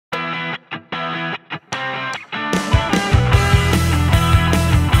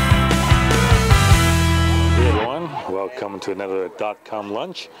Welcome to another .com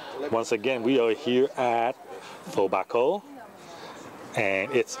lunch. Once again, we are here at Tobacco,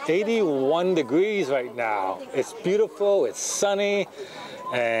 and it's 81 degrees right now. It's beautiful, it's sunny,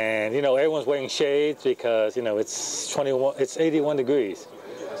 and you know, everyone's wearing shades because you know it's 81 degrees.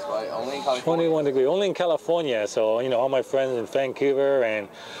 That's right. Only in California. 21 degrees, only in California. So you know, all my friends in Vancouver and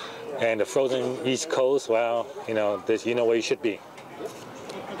the frozen East Coast, well, you know, you know where you should be.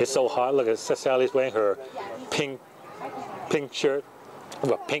 It's so hot. Look at Sally's wearing her pink shirt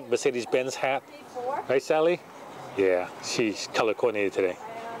with a pink Mercedes-Benz hat. Right, Sally? Yeah, she's color coordinated today.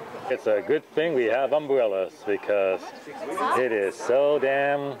 It's a good thing we have umbrellas because it is so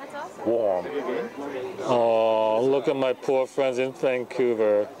damn warm. Oh, look at my poor friends in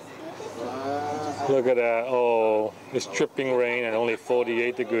Vancouver. Look at that. Oh, it's dripping rain and only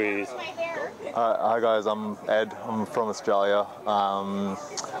 48 degrees. Hi guys, I'm Ed. I'm from Australia. I'm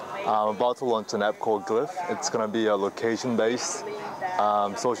about to launch an app called Glyph. It's going to be a location-based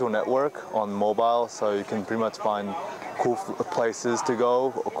social network on mobile, so you can pretty much find cool places to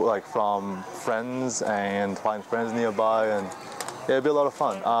go, like from friends, and find friends nearby, and yeah, it'll be a lot of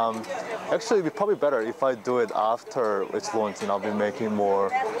fun. Actually, it'd be probably better if I do it after it's launched, and I'll be making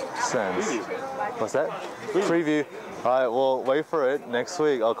more sense. What's that? Preview. All right, well, wait for it. Next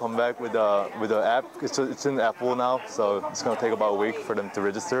week, I'll come back with the app. It's in Apple now, so it's gonna take about a week for them to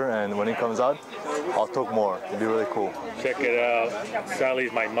register. And when it comes out, I'll talk more. It'll be really cool. Check it out.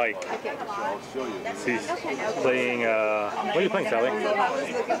 Sally's my mic. She's playing. What are you playing, Sally?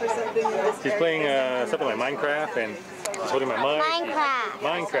 She's playing something like Minecraft, and she's holding my mic.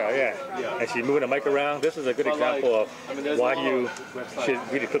 Minecraft, yeah. And she's moving the mic around. This is a good example of why you should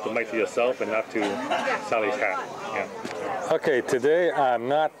really put the mic to yourself and not to Sally's hat. Yeah. Okay, today I'm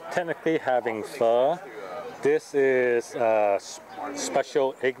not technically having pho. This is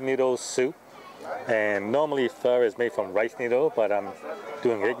special egg noodle soup. And normally pho is made from rice noodle, but I'm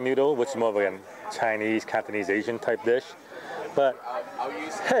doing egg noodle, which is more of a Chinese, Cantonese, Asian type dish. But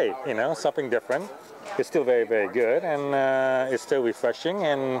hey, you know, something different. It's still very, very good, and it's still refreshing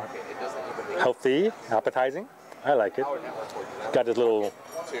and healthy, appetizing. I like it. Got this little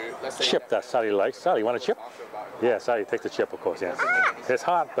chip that Sally likes. Sally, you want a chip? Yeah, Sally takes the chip, of course, yeah. It's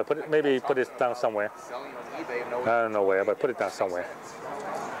hot, but maybe put it down somewhere. I don't know where, but put it down somewhere.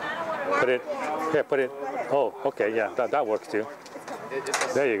 Put it, oh, okay, yeah, that works too.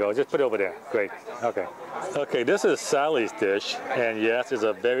 There you go, just put it over there. Great, okay. Okay, this is Sally's dish, and yes, it's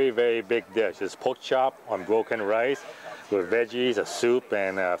a very, very big dish. It's pork chop on broken rice with veggies, a soup,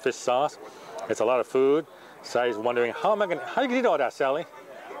 and fish sauce. It's a lot of food. Sally's wondering, how you can eat all that, Sally?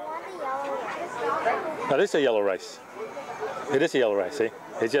 No, this is a yellow rice. It is a yellow rice, see?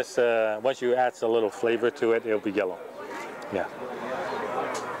 It's just, once you add a little flavor to it, it'll be yellow. Yeah.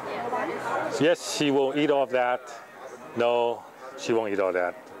 Yes, she will eat all of that. No, she won't eat all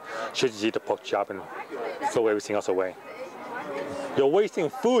that. She'll just eat the pork chop and throw everything else away. You're wasting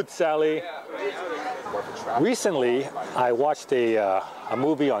food, Sally. Recently, I watched a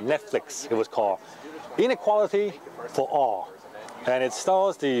movie on Netflix. It was called Inequality for All. And it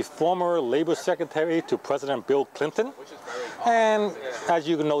stars the former Labor Secretary to President Bill Clinton. And as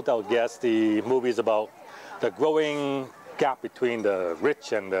you can no doubt guess, the movie is about the growing gap between the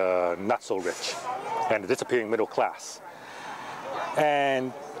rich and the not so rich, and the disappearing middle class.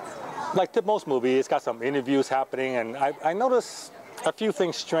 And like most movies, it's got some interviews happening, and I noticed a few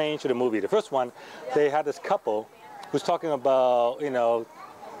things strange to the movie. The first one, they had this couple who's talking about, you know,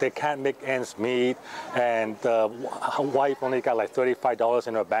 they can't make ends meet, and the wife only got like $35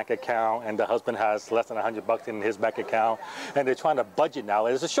 in her bank account, and the husband has less than $100 in his bank account, and they're trying to budget now.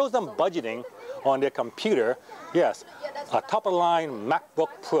 It shows them budgeting on their computer. Yes, a top-of-the-line MacBook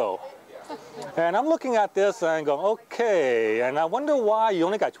Pro. And I'm looking at this and going, okay, and I wonder why you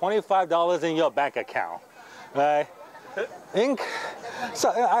only got $25 in your bank account, right?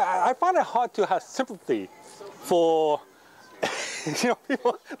 So I find it hard to have sympathy for you know,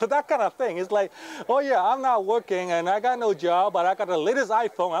 people, but that kind of thing. It's like, oh yeah, I'm not working and I got no job, but I got the latest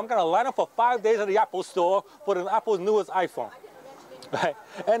iPhone. I'm gonna line up for 5 days at the Apple store for the Apple's newest iPhone. Right?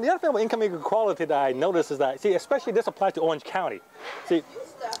 And the other thing about income inequality that I noticed is that, see, especially this applies to Orange County. See,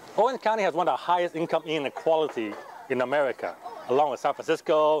 Orange County has one of the highest income inequality in America, along with San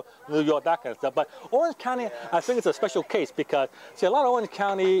Francisco, New York, that kind of stuff. But Orange County, I think it's a special case because, see, a lot of Orange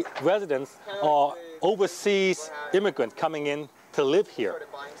County residents are overseas immigrants coming in to live here.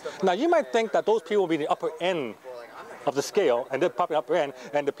 Now, you might think that those people will be the upper end of the scale, and they're probably upper end,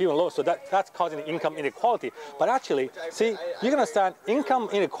 and the people lower, so that's causing the income inequality. But actually, see, you can understand income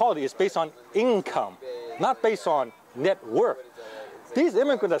inequality is based on income, not based on net worth. These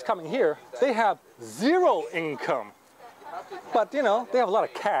immigrants that's coming here, they have zero income. but you know, they have a lot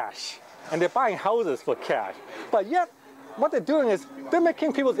of cash and they're buying houses for cash. But yet, what they're doing is they're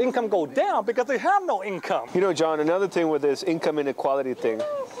making people's income go down because they have no income. You know, John, another thing with this income inequality thing,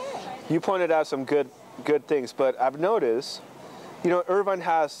 you pointed out some good things, but I've noticed, you know, Irvine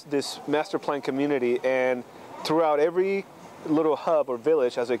has this master plan community, and throughout every little hub or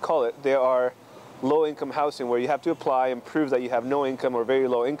village, as they call it, there are low-income housing where you have to apply and prove that you have no income or very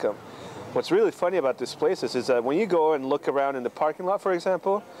low income. What's really funny about these places is that when you go and look around in the parking lot, for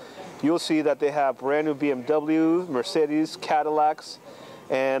example, you'll see that they have brand new BMW, Mercedes, Cadillacs,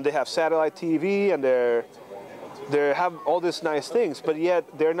 and they have satellite TV, and they have all these nice things, but yet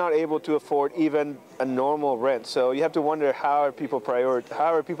they're not able to afford even a normal rent. So you have to wonder, how are people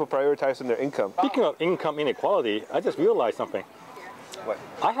prioritizing their income? Speaking of income inequality, I just realized something. What?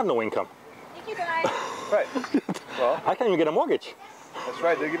 I have no income. Thank you, guys. Right. Well, I can't even get a mortgage. that's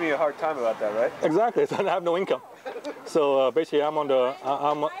right. They're giving you a hard time about that, right? Exactly. So I have no income. So basically, I'm on the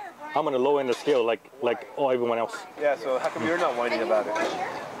low end of the scale, like everyone else. Yeah. So how come you're not whining about it?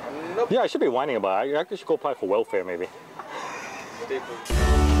 Yeah, I should be whining about it. I actually should go apply for welfare, maybe. Stay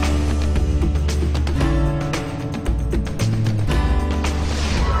tuned.